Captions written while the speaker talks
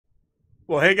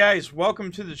Well, hey guys, welcome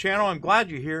to the channel. I'm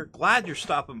glad you're here. Glad you're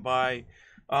stopping by.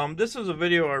 This is a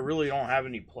video I really don't have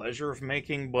any pleasure of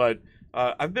making, but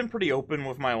I've been pretty open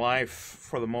with my life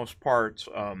for the most part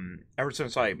ever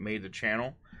since I made the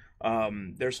channel.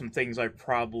 There's some things I've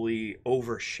probably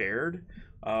overshared,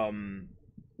 but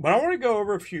I want to go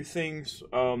over a few things.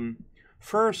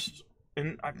 First,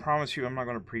 and I promise you I'm not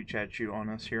going to preach at you on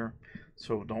this here,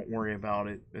 so don't worry about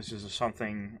it. This is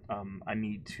something I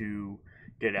need to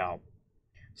get out.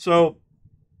 So,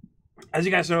 as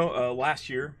you guys know, last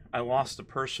year I lost the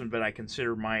person that I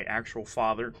consider my actual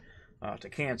father to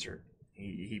cancer.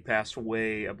 He passed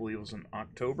away, I believe it was in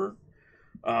October.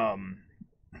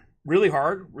 Really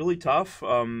hard, really tough.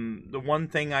 The one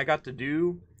thing I got to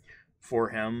do for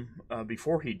him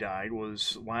before he died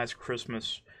was last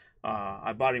Christmas.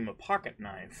 I bought him a pocket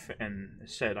knife and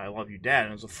said, "I love you, Dad."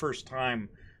 And it was the first time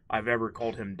I've ever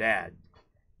called him Dad.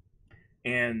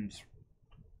 And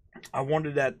I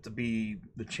wanted that to be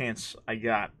the chance I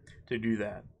got to do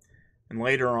that. And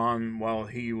later on, while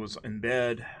he was in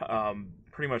bed,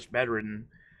 pretty much bedridden,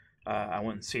 I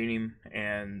went and seen him,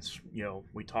 and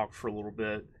we talked for a little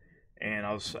bit. And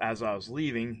as I was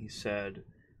leaving, he said,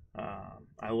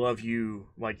 "I love you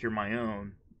like you're my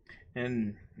own."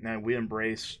 And we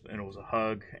embraced, and it was a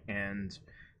hug, and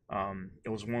it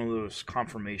was one of those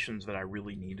confirmations that I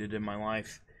really needed in my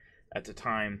life at the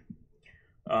time.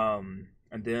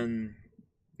 And then,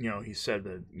 he said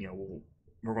that,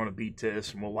 we're going to beat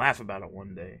this and we'll laugh about it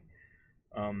one day.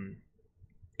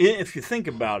 If you think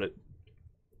about it,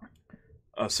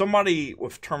 somebody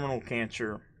with terminal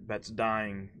cancer that's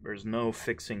dying, there's no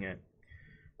fixing it.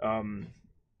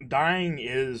 Dying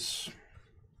is,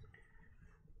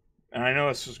 and I know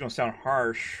this is going to sound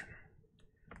harsh,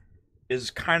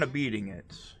 is kind of beating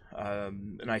it.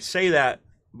 And I say that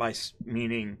by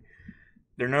meaning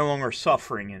they're no longer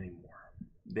suffering anymore.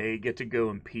 They get to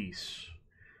go in peace.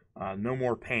 No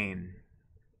more pain.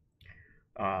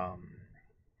 But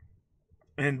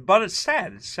it's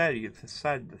sad. It's sad. It's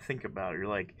sad to think about it. You're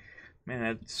like, man,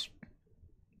 it's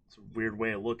a weird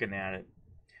way of looking at it.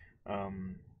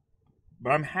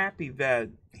 But I'm happy that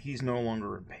he's no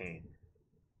longer in pain.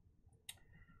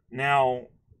 Now,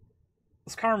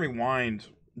 let's kind of rewind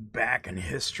back in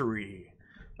history.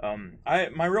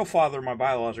 My real father, my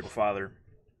biological father,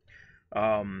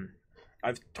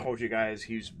 I've told you guys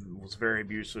he was very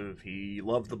abusive. He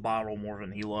loved the bottle more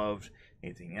than he loved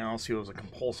anything else. He was a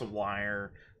compulsive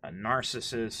liar, a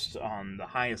narcissist on the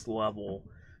highest level,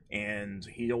 and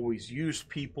he always used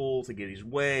people to get his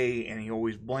way, and he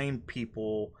always blamed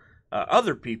people,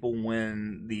 other people,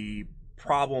 when the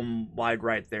problem lied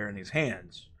right there in his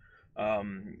hands.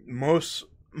 Most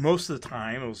of the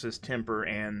time, it was his temper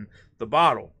and the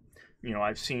bottle.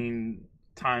 I've seen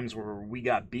times where we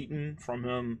got beaten from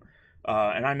him.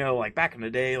 And I know, like, back in the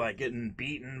day, like, getting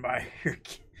beaten by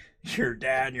your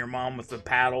dad and your mom with the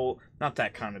paddle, not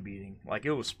that kind of beating. Like,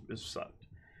 it sucked.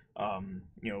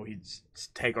 He'd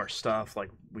take our stuff, like,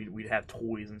 we'd have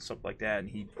toys and stuff like that, and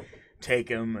he'd take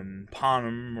them and pawn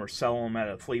them or sell them at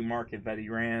a flea market that he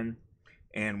ran,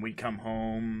 and we'd come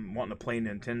home wanting to play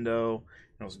Nintendo,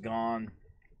 and it was gone.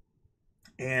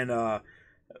 And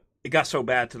it got so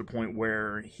bad to the point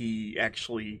where he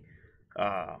actually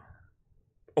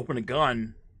opened a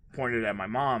gun, pointed at my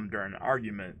mom during an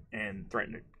argument, and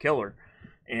threatened to kill her.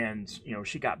 And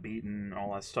she got beaten and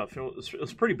all that stuff. It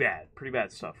was pretty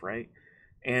bad stuff, right?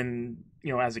 And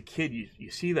as a kid, you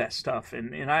see that stuff,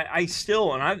 and I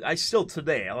still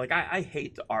today, like, I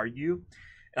hate to argue,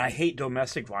 and I hate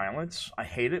domestic violence. I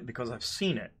hate it because I've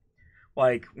seen it.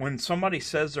 Like, when somebody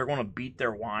says they're going to beat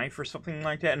their wife or something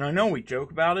like that, and I know we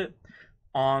joke about it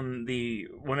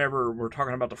whenever we're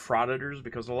talking about the frauditors,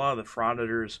 because a lot of the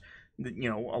frauditors,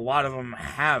 a lot of them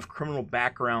have criminal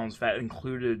backgrounds that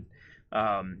included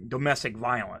domestic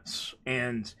violence,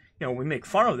 and we make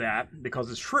fun of that because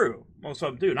it's true. Most of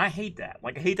them do, and I hate that.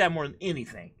 Like, I hate that more than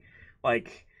anything.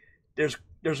 Like, there's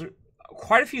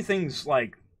quite a few things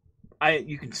like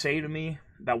you can say to me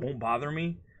that won't bother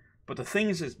me, but the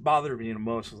things that bother me the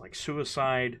most is like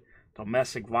suicide,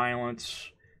 domestic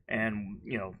violence, and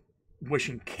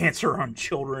wishing cancer on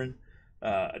children,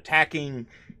 attacking,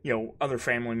 other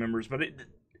family members. But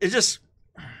it just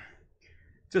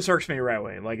irks me right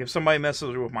away. Like, if somebody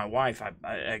messes with my wife,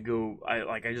 I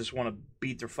just want to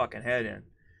beat their fucking head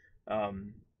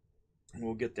in.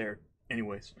 We'll get there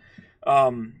anyways.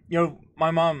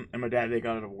 My mom and my dad, they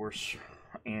got a divorce,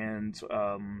 and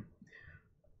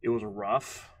it was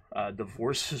rough.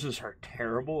 Divorces are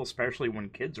terrible, especially when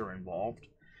kids are involved.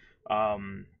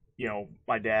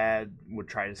 My dad would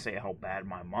try to say how bad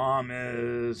my mom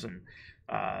is, and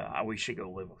We should go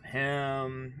live with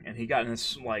him. And he got in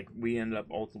this, like, we ended up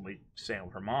ultimately staying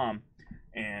with her mom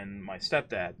and my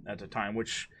stepdad at the time,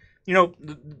 which, you know,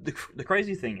 the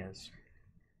crazy thing is,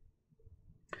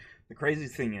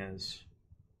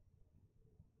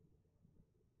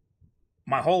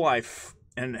 my whole life,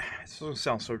 and this doesn't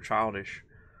sound so childish,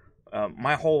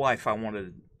 my whole life I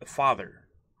wanted a father.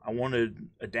 I wanted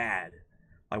a dad.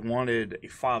 I wanted a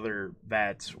father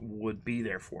that would be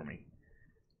there for me.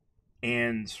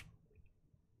 And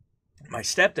my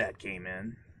stepdad came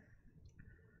in,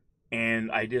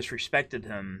 and I disrespected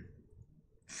him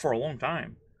for a long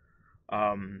time.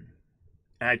 And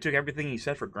I took everything he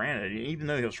said for granted, even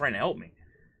though he was trying to help me.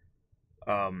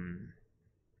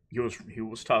 He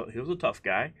was tough. He was a tough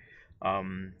guy.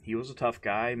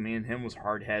 Me and him was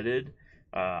hard-headed.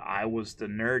 I was the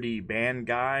nerdy band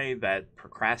guy that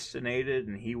procrastinated,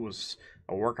 and he was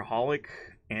a workaholic.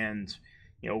 And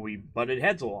you know, we butted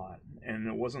heads a lot. And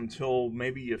it wasn't until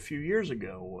maybe a few years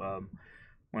ago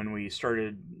when we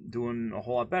started doing a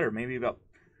whole lot better. Maybe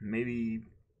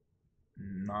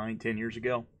 9-10 years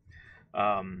ago.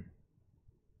 But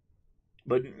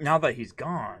now that he's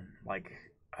gone, like,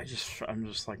 I'm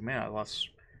just like, man, I lost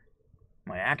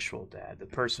my actual dad, the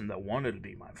person that wanted to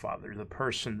be my father, the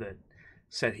person that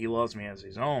said he loves me as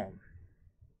his own.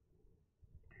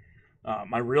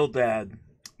 My real dad,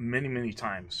 many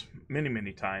times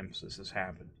this has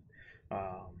happened.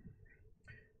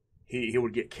 He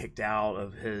would get kicked out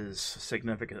of his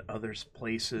significant other's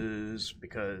places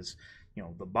because, you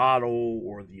know, the bottle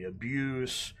or the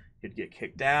abuse. He'd get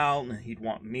kicked out, and he'd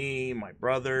want me, my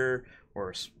brother,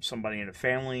 or somebody in the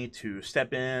family to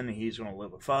step in, and he's going to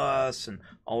live with us and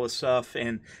all this stuff.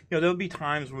 And, you know, there would be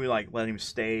times when we, like, let him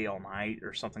stay all night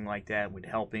or something like that. We'd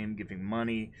help him, give him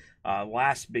money.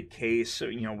 Last big case,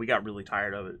 you know, we got really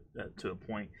tired of it to a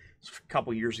point. A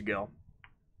couple years ago,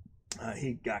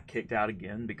 he got kicked out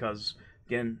again because,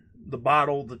 again, the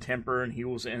bottle, the temper, and he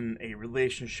was in a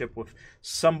relationship with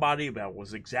somebody that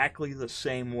was exactly the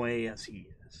same way as he is.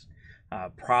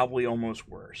 Probably almost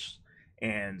worse.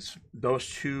 And those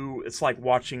two, it's like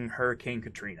watching Hurricane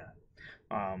Katrina.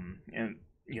 And,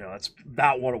 you know, that's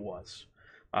about what it was.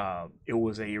 It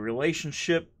was a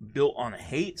relationship built on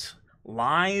hate,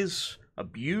 lies,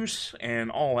 abuse,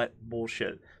 and all that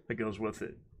bullshit that goes with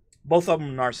it. Both of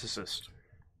them narcissists.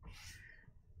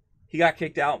 He got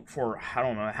kicked out for, I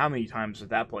don't know how many times at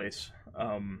that place.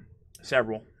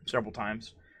 Several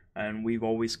times. And we've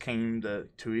always came to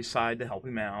his side to help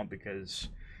him out because,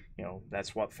 you know,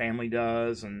 that's what family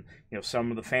does. And, you know, some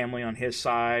of the family on his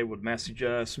side would message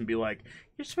us and be like,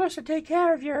 you're supposed to take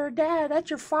care of your dad. That's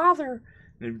your father.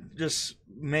 And just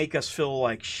make us feel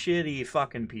like shitty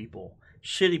fucking people.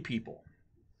 Shitty people.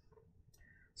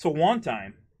 So one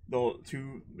time, though,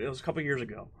 it was a couple years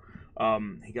ago,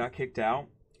 he got kicked out.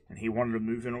 And he wanted to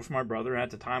move in with my brother. And at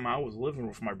the time, I was living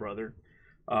with my brother.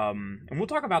 And we'll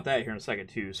talk about that here in a second,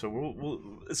 too.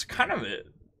 So it's kind of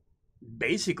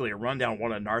basically a rundown of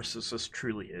what a narcissist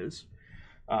truly is.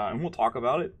 And we'll talk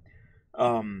about it.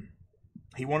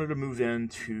 He wanted to move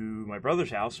into my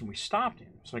brother's house, and we stopped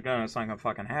him. It's like, oh, it's not going to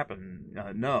fucking happen.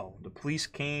 No. The police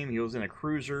came. He was in a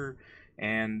cruiser.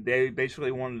 And they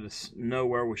basically wanted to know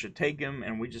where we should take him.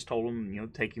 And we just told him, you know,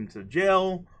 take him to the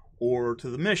jail or to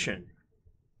the mission.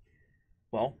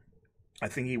 Well, I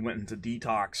think he went into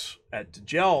detox at the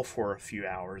jail for a few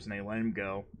hours, and they let him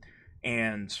go.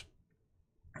 And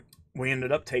we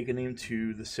ended up taking him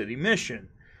to the city mission.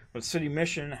 But the city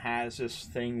mission has this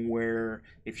thing where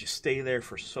if you stay there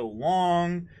for so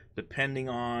long, depending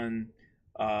on,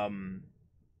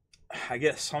 I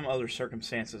guess, some other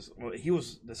circumstances. Well, he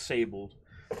was disabled.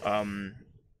 Or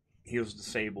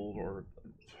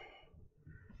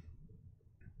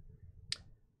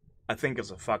I think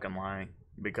it's a fucking lie.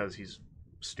 Because he's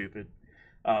stupid.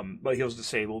 But he was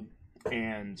disabled.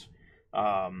 And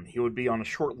he would be on a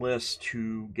short list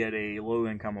to get a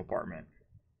low-income apartment.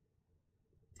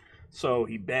 So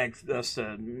he begged us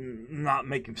to not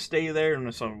make him stay there.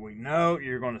 And so we know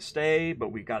you're going to stay.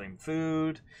 But we got him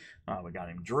food. We got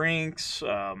him drinks.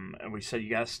 And we said,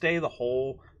 you got to stay the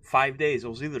whole 5 days. It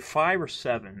was either 5 or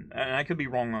 7. And I could be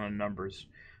wrong on the numbers.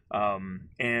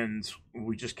 And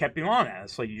we just kept him on it.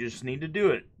 It's like, you just need to do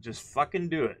it. Just fucking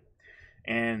do it.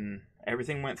 And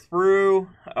everything went through.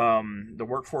 The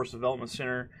Workforce Development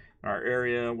Center in our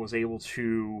area was able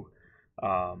to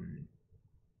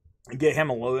get him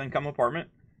a low-income apartment.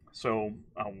 So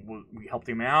we helped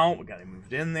him out. We got him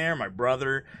moved in there. My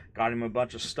brother got him a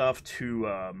bunch of stuff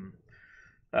to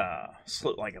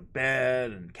like a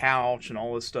bed and couch and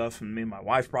all this stuff. And me and my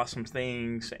wife brought some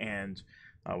things. And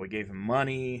we gave him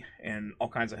money and all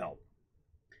kinds of help.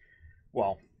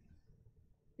 Well,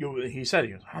 he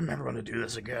said, I'm never going to do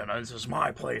this again. This is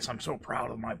my place. I'm so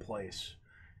proud of my place.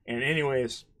 And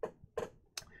anyways, a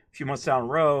few months down the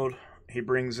road, he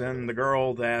brings in the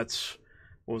girl that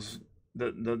was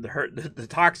the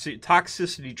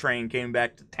toxicity train came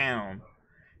back to town,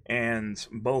 and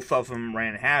both of them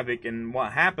ran havoc. And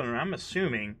what happened, and I'm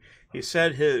assuming, he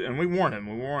said and we warned him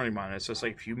on it. It's just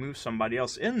like, if you move somebody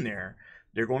else in there,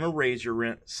 they're going to raise your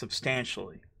rent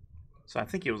substantially. So I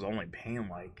think he was only paying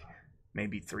like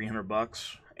maybe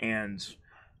 $300, and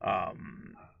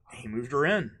he moved her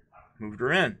in.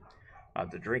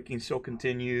 The drinking still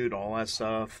continued, all that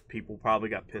stuff. People probably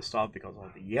got pissed off because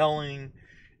of the yelling,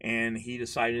 and he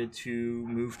decided to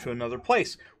move to another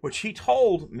place, which he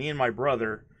told me and my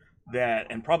brother that,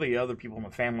 and probably other people in the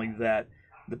family, that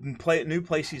the new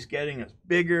place he's getting is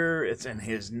bigger, it's in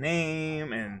his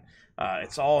name, and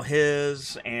it's all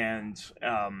his, and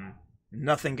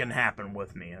nothing can happen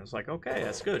with me. I was like, okay,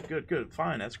 that's good,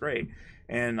 fine, that's great.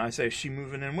 And I say, is she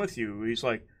moving in with you? He's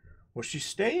like, well, she's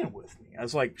staying with me. I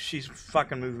was like, she's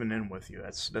fucking moving in with you.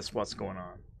 That's what's going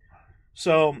on.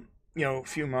 So, a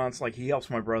few months, like, he helps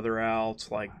my brother out,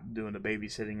 like, doing the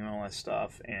babysitting and all that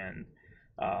stuff, and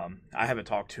I haven't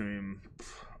talked to him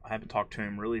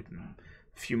really in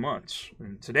a few months.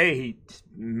 And today he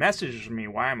messaged me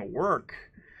while I'm at work,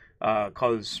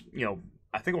 because,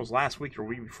 I think it was last week or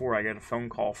week before, I got a phone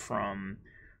call from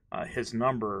his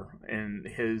number, and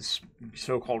his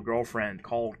so-called girlfriend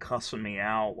called cussing me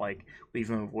out, like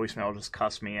leaving a voicemail, just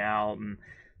cuss me out and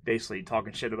basically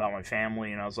talking shit about my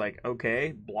family. And I was like,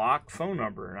 okay, block phone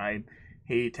number. And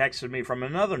he texted me from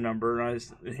another number, and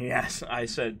I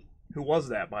said, who was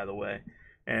that, by the way?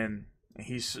 And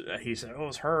he said, oh, it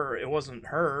was her. It wasn't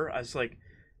her. I was like,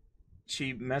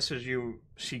 she messaged you,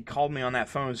 she called me on that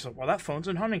phone. She said, well, that phone's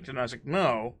in Huntington. I was like,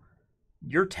 no,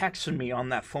 you're texting me on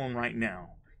that phone right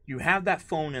now. You have that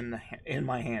phone in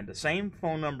my hand. The same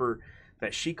phone number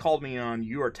that she called me on,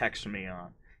 you are texting me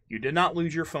on. You did not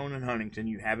lose your phone in Huntington.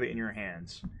 You have it in your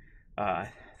hands. I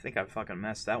think I fucking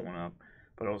messed that one up,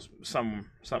 but it was something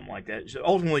like that. So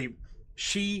ultimately,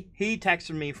 he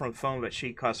texted me from a phone that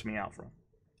she cussed me out from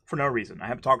for no reason. I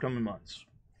haven't talked to him in months.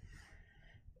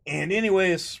 And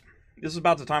anyways, this is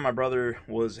about the time my brother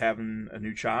was having a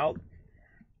new child.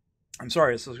 I'm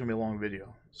sorry, this is going to be a long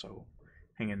video, so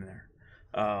hang in there.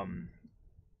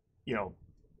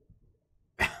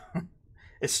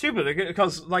 It's stupid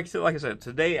because, like I said,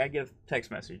 today I get a text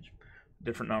message,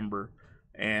 different number,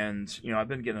 and I've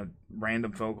been getting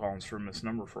random phone calls from this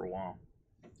number for a while,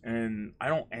 and I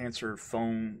don't answer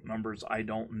phone numbers I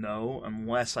don't know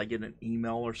unless I get an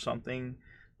email or something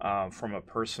from a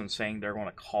person saying they're going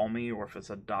to call me, or if it's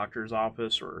a doctor's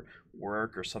office or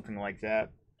work or something like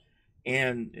that.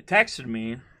 And it texted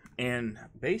me, and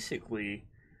basically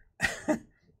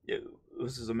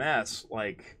this is a mess.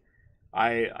 Like,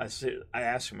 I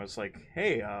asked him, I was like,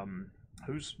 hey,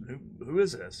 who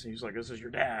is this? And he's like, this is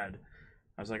your dad.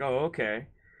 I was like, oh, okay.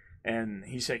 And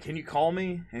he said, can you call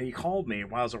me? And he called me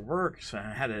while I was at work, so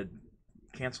I had to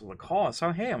cancel the call. I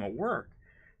said, hey, I'm at work.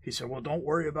 He said, well, don't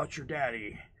worry about your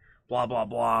daddy, blah, blah,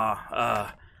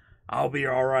 blah. I'll be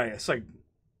all right. It's like,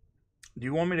 do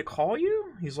you want me to call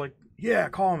you? He's like, yeah,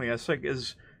 call me. I was like,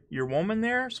 is your woman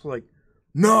there? So like,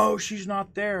 no, she's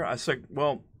not there. I was like,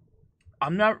 well,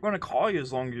 I'm not going to call you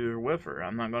as long as you're with her.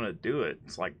 I'm not going to do it.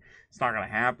 It's like, it's not going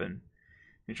to happen.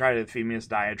 He tried to feed me this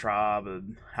diatribe of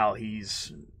how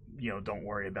he's, don't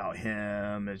worry about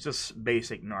him. It's just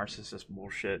basic narcissist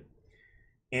bullshit.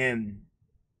 And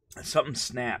something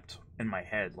snapped in my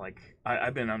head. Like,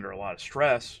 I've been under a lot of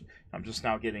stress. I'm just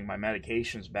now getting my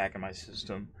medications back in my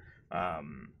system.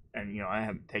 And, I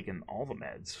haven't taken all the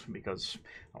meds because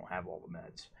I don't have all the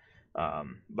meds.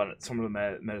 But some of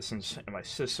the medicines in my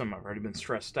system, I've already been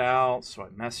stressed out. So I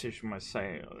messaged him,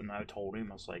 and I told him,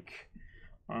 I was like,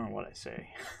 I don't know what I say.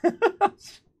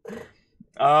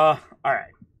 All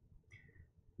right.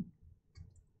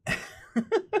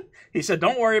 He said,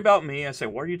 don't worry about me. I said,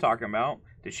 what are you talking about?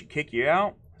 Did she kick you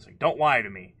out? I was like, don't lie to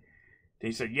me.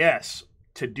 He said, yes,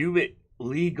 to do it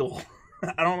legal.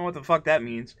 I don't know what the fuck that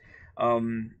means.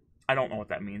 I don't know what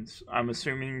that means. I'm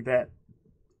assuming that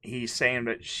he's saying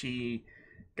that she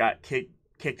got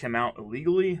kicked him out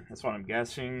illegally. That's what I'm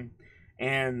guessing.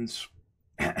 And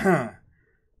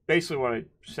basically what I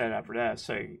said after that, I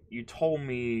say, you told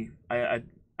me, I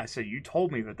said, you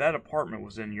told me that apartment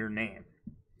was in your name.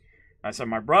 I said,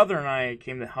 my brother and I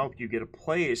came to help you get a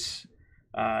place,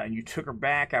 and you took her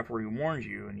back after we warned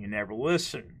you, and you never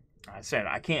listened. I said,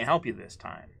 I can't help you this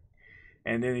time.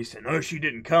 And then he said, no, she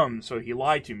didn't come, so he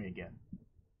lied to me again.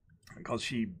 Because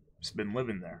she's been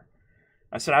living there.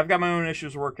 I said, I've got my own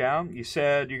issues to work out. You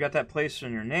said you got that place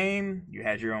in your name. You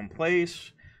had your own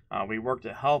place. We worked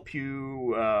to help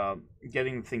you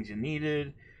getting the things you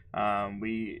needed.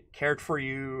 We cared for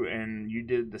you, and you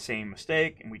did the same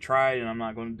mistake, and we tried, and I'm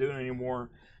not going to do it anymore.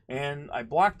 And I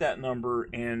blocked that number,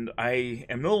 and I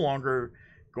am no longer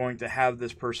going to have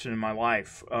this person in my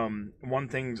life. One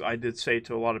thing I did say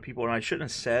to a lot of people, and I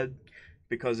shouldn't have said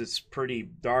because it's pretty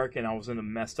dark, and I was in a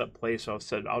messed up place, so I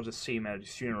said, I'll just see him at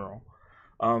his funeral.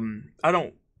 I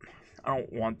don't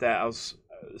want that.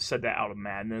 Said that out of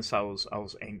madness. I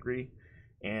was angry,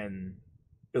 and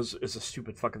it's a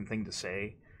stupid fucking thing to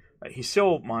say. He's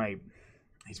my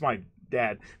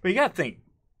dad. But you gotta think,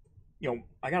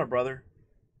 I got a brother,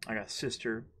 I got a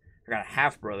sister, I got a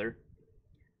half brother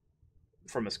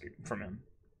from him.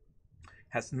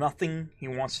 Has nothing he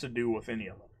wants to do with any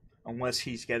of them unless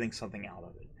he's getting something out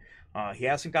of it. He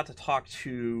hasn't got to talk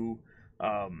to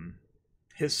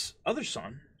his other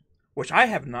son, which I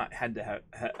have not had to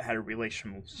had a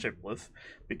relationship with,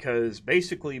 because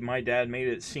basically my dad made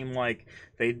it seem like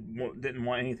they didn't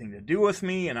want anything to do with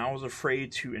me, and I was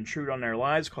afraid to intrude on their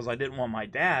lives because I didn't want my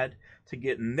dad to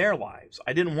get in their lives.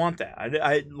 I didn't want that.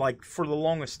 I like, for the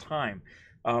longest time,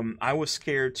 I was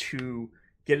scared to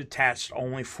get attached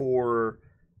only for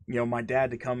my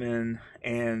dad to come in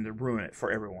and ruin it for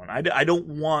everyone. I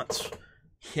don't want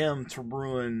him to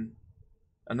ruin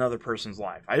another person's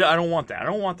life. I don't want that. I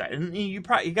don't want that. And you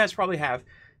guys probably have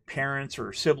parents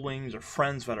or siblings or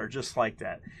friends that are just like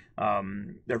that.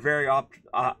 They're very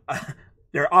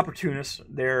they're opportunists.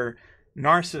 They're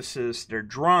narcissists. They're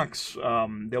drunks.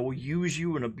 They will use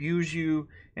you and abuse you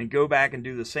and go back and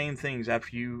do the same things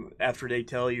after they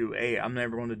tell you, "Hey, I'm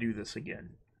never going to do this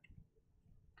again."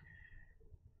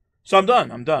 So I'm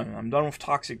done. I'm done with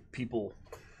toxic people.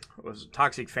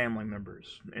 Toxic family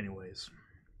members, anyways.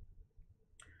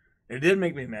 It did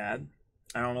make me mad.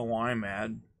 I don't know why I'm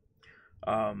mad.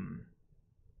 I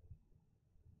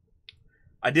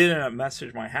did end up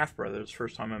message my half brother. It's the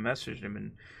first time I messaged him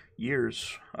in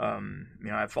years. I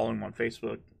follow him on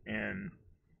Facebook, and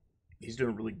he's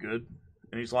doing really good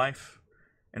in his life.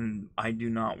 And I do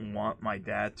not want my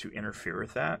dad to interfere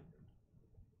with that.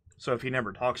 So if he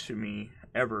never talks to me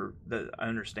ever, that I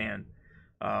understand.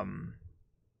 I'm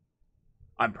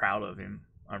proud of him.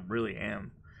 I really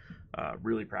am.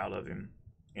 Really proud of him,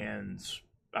 and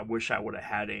I wish I would have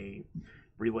had a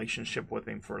relationship with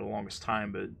him for the longest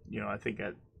time, but I think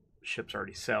that ship's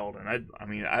already sailed, and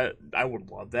I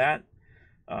would love that.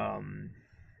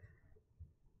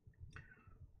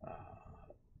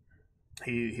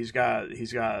 He's got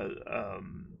a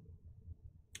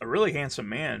really handsome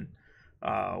man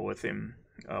with him,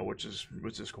 which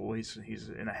is cool. He's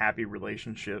in a happy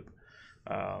relationship.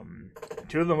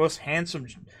 Two of the most handsome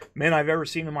men I've ever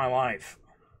seen in my life.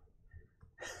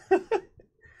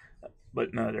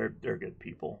 But no, they're good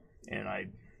people, and I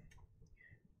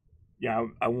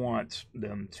want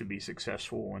them to be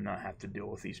successful and not have to deal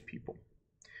with these people.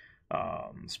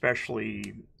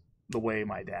 Especially the way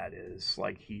my dad is.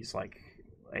 Like, he's like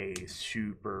a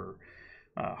super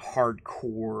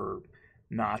hardcore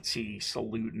Nazi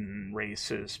saluting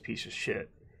racist piece of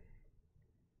shit.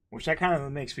 Which that kind of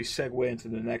makes me segue into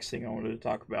the next thing I wanted to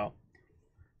talk about.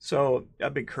 So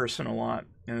I've been cursing a lot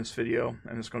in this video,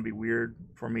 and it's going to be weird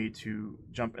for me to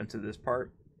jump into this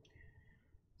part.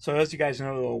 So as you guys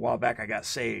know, a while back I got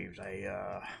saved. I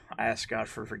asked God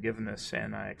for forgiveness,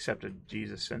 and I accepted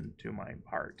Jesus into my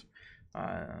heart.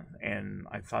 And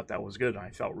I thought that was good.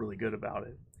 I felt really good about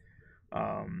it.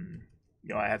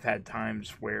 I have had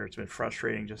times where it's been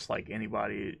frustrating, just like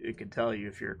anybody it could tell you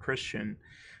if you're a Christian.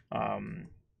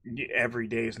 Every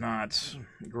day is not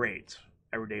great.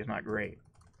 Every day is not great.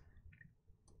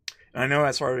 And I know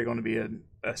that's already going to be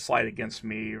a slight against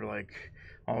me. You're like,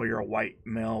 oh, you're a white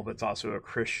male that's also a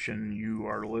Christian. You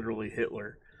are literally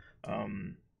Hitler. I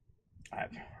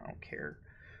don't care.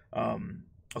 I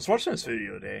was watching this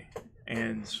video today,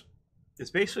 and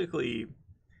it's basically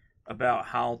about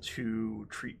how to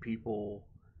treat people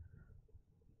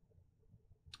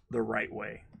the right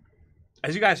way.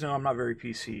 As you guys know, I'm not very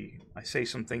PC. I say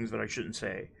some things that I shouldn't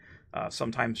say.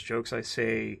 Sometimes jokes I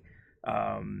say,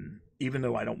 even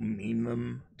though I don't mean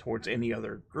them towards any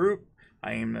other group,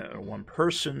 I aim at one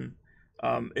person.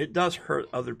 It does hurt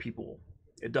other people.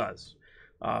 It does.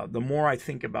 The more I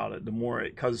think about it, the more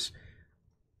because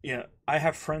I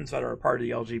have friends that are a part of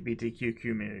the LGBTQ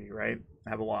community, right? I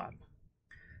have a lot.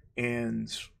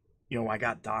 And, I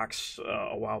got doxxed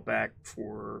a while back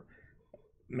for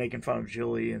making fun of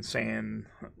Jilly and saying,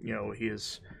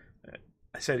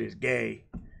 I said he's gay.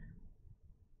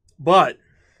 But,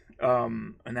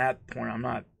 at that point, I'm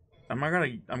not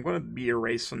I'm gonna be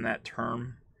erasing that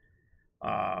term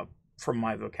from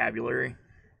my vocabulary.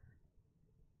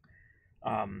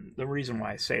 The reason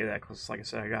why I say that, because like I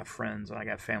said, I got friends and I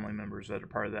got family members that are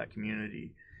part of that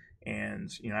community, and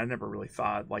I never really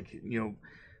thought, like, me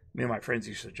and my friends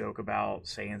used to joke about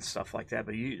saying stuff like that,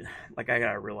 but I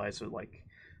gotta realize that, like,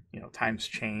 times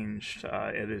changed.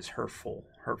 It is hurtful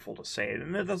to say it,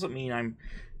 and that doesn't mean I'm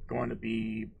going to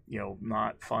be,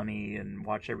 not funny and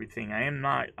watch everything. I am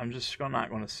not. I'm just not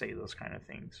going to say those kind of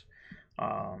things,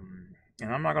 and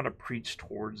I'm not going to preach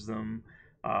towards them.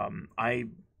 I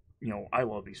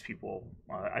love these people.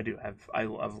 I do have.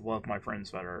 I've loved my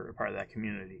friends that are part of that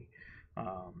community.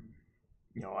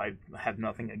 I have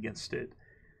nothing against it,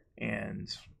 and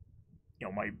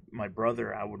my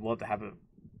brother, I would love to have a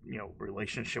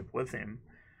relationship with him.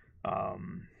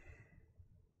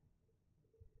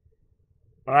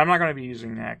 But I'm not going to be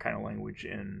using that kind of language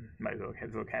in my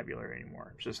vocabulary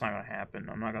anymore. It's just not going to happen.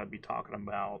 I'm not going to be talking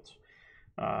about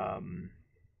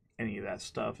any of that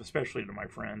stuff, especially to my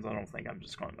friends. I don't think I'm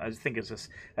just going. I just think it's just,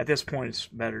 at this point, it's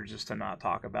better just to not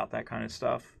talk about that kind of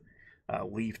stuff.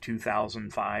 Leave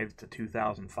 2005 to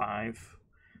 2005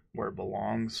 where it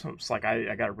belongs. So it's like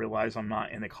I got to realize I'm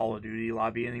not in the Call of Duty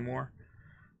lobby anymore.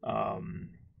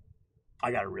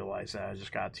 I got to realize that. I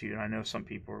just got to. And I know some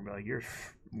people are like, "You're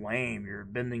lame. You're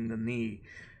bending the knee.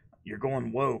 You're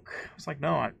going woke." It's like,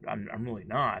 no, I'm really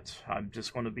not. I'm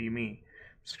just going to be me.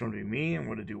 I'm just going to be me. I'm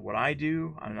going to do what I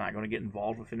do. I'm not going to get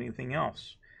involved with anything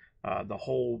else. The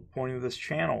whole point of this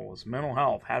channel is mental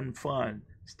health, having fun,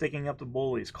 sticking up to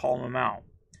bullies, calling them out.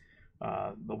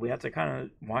 But we have to kind of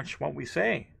watch what we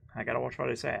say. I got to watch what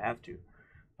I say. I have to.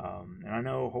 And I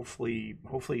know, hopefully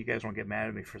you guys won't get mad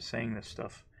at me for saying this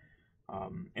stuff.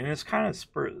 And it's kind of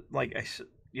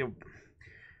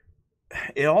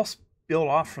it all spilled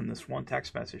off from this one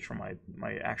text message from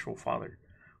my actual father.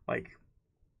 Like,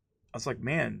 I was like,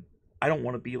 man, I don't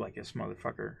want to be like this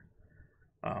motherfucker.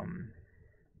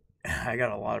 I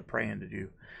got a lot of praying to do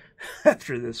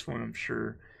after this one, I'm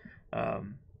sure.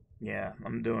 Yeah,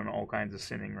 I'm doing all kinds of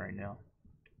sinning right now.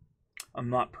 I'm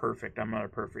not perfect. I'm not a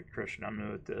perfect Christian. I'm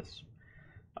new at this.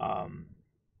 I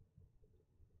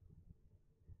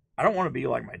don't want to be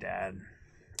like my dad,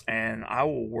 and I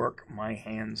will work my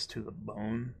hands to the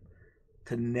bone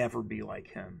to never be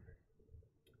like him.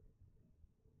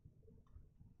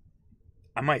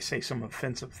 I might say some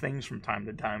offensive things from time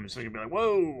to time, so you'll be like,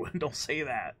 whoa, don't say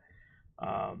that. But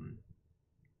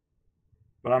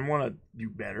I'm going to do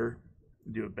better,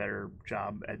 do a better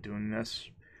job at doing this.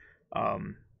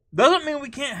 Doesn't mean we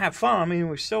can't have fun. I mean,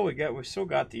 we still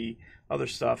got the other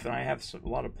stuff, and I have a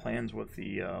lot of plans with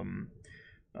the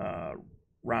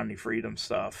Rodney Freedom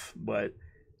stuff. But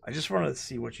I just wanted to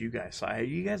see what you guys saw. Have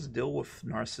you guys deal with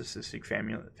narcissistic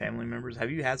family members?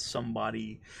 Have you had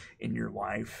somebody in your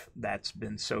life that's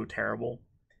been so terrible?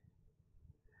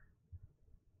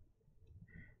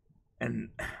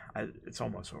 And it's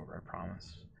almost over, I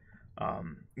promise.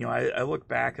 I look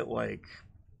back at, like,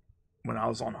 when I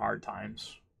was on hard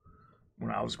times,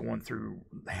 when I was going through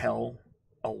hell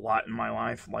a lot in my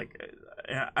life. Like,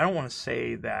 I don't want to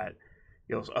say that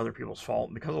it was other people's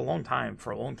fault, because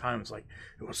for a long time, it's like,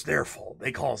 it was their fault.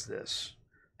 They caused this.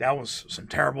 That was some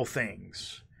terrible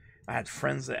things. I had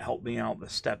friends that helped me out,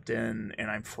 that stepped in,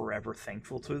 and I'm forever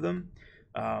thankful to them.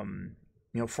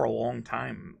 For a long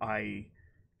time, I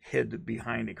hid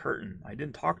behind a curtain. I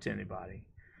didn't talk to anybody,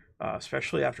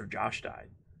 especially after Josh died.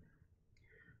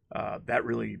 That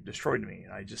really destroyed me.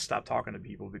 I just stopped talking to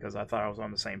people because I thought I was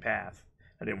on the same path.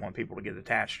 I didn't want people to get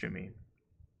attached to me.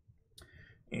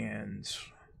 And,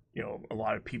 a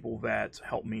lot of people that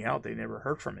helped me out, they never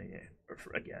heard from me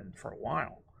again for a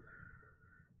while.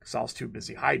 Because I was too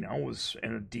busy hiding. I was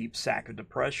in a deep sack of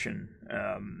depression,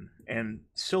 and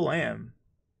still am.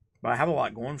 But I have a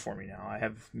lot going for me now. I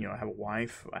have a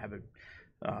wife. I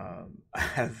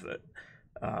have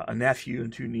a nephew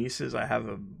and two nieces. I have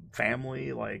a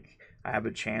family. Like, I have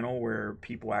a channel where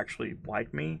people actually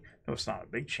like me. No, it's not a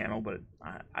big channel, but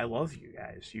I love you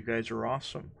guys. You guys are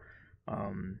awesome.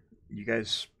 You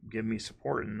guys give me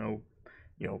support, and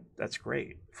that's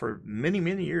great. For many,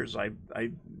 many years, I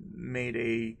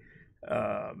made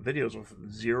videos with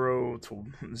 0 to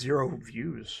 0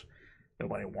 views.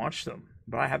 Nobody watched them,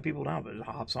 but I have people now that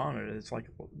hops on it. It's like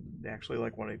they actually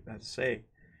like what I have to say.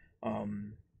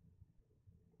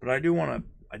 But I do want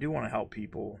to help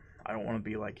people. I don't want to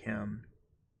be like him.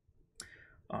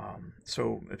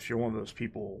 So if you're one of those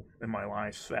people in my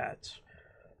life that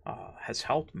has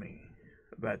helped me,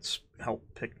 that's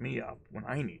helped pick me up when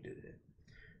I needed it,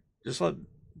 I just want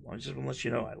to let you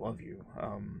know I love you.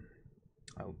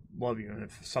 I love you, and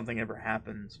if something ever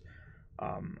happens,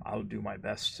 I'll do my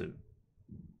best to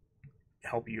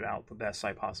help you out the best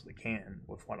I possibly can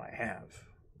with what I have.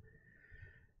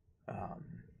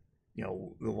 You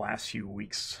know, the last few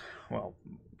weeks, well,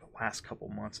 the last couple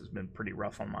months has been pretty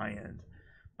rough on my end.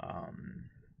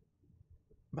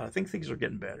 But I think things are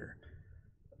getting better.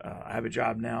 I have a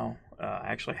job now. I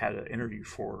actually had an interview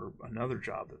for another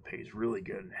job that pays really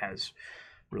good and has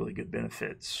really good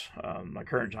benefits. My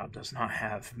current job does not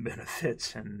have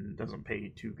benefits and doesn't pay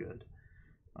too good.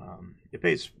 It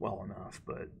pays well enough,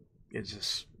 but it's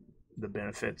just the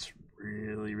benefits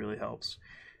really helps.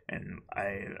 And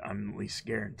I'm at least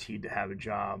guaranteed to have a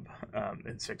job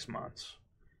in 6 months.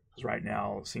 Because right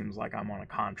now it seems like I'm on a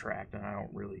contract and I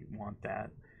don't really want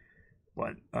that.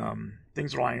 But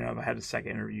things are lining up. I had a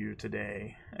second interview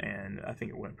today, and I think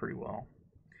it went pretty well.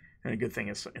 And a good thing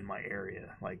is in my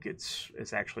area, like it's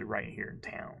actually right here in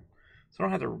town, so I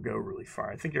don't have to go really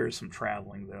far. I think there is some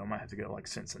traveling though. I might have to go to like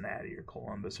Cincinnati or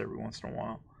Columbus every once in a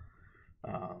while.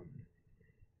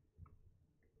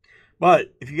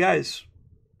 But if you guys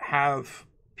have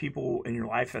people in your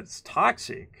life that's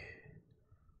toxic,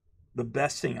 the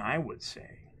best thing I would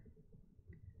say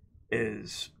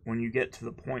is when you get to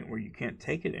the point where you can't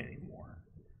take it anymore,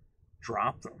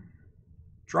 drop them.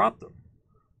 Drop them.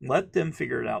 Let them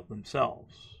figure it out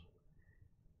themselves.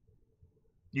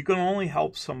 You can only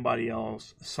help somebody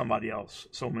else so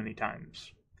many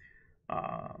times.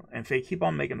 And if they keep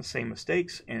on making the same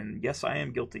mistakes, and yes, I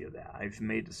am guilty of that. I've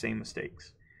made the same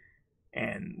mistakes.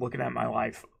 And looking at my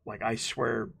life, like I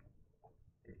swear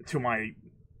to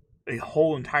a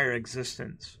whole entire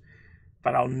existence,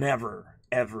 but I'll never,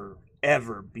 ever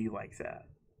be like that.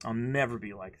 I'll never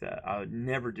be like that. I would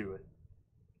never do it.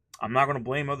 I'm not going to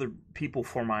blame other people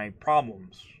for my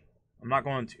problems. I'm not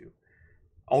going to.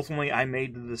 Ultimately, I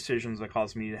made the decisions that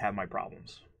caused me to have my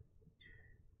problems.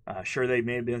 Sure, they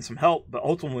may have been some help, but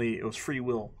ultimately, it was free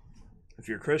will. If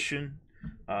you're a Christian,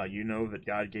 you know that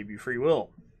God gave you free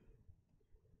will.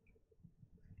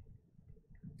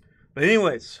 But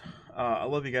anyways, I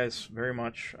love you guys very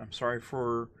much. I'm sorry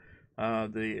for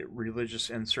the religious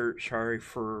insert. Sorry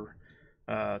for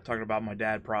talking about my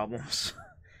dad problems.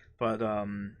 But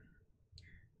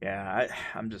yeah,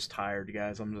 I'm just tired,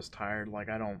 guys. I'm just tired. Like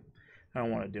I don't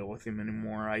want to deal with him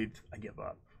anymore. I give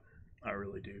up. I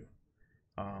really do.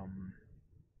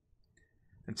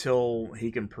 Until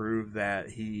he can prove that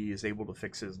he is able to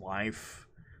fix his life,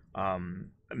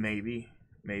 maybe.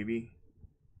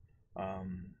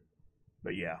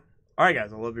 But yeah. All right,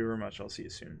 guys. I love you very much. I'll see you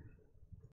soon.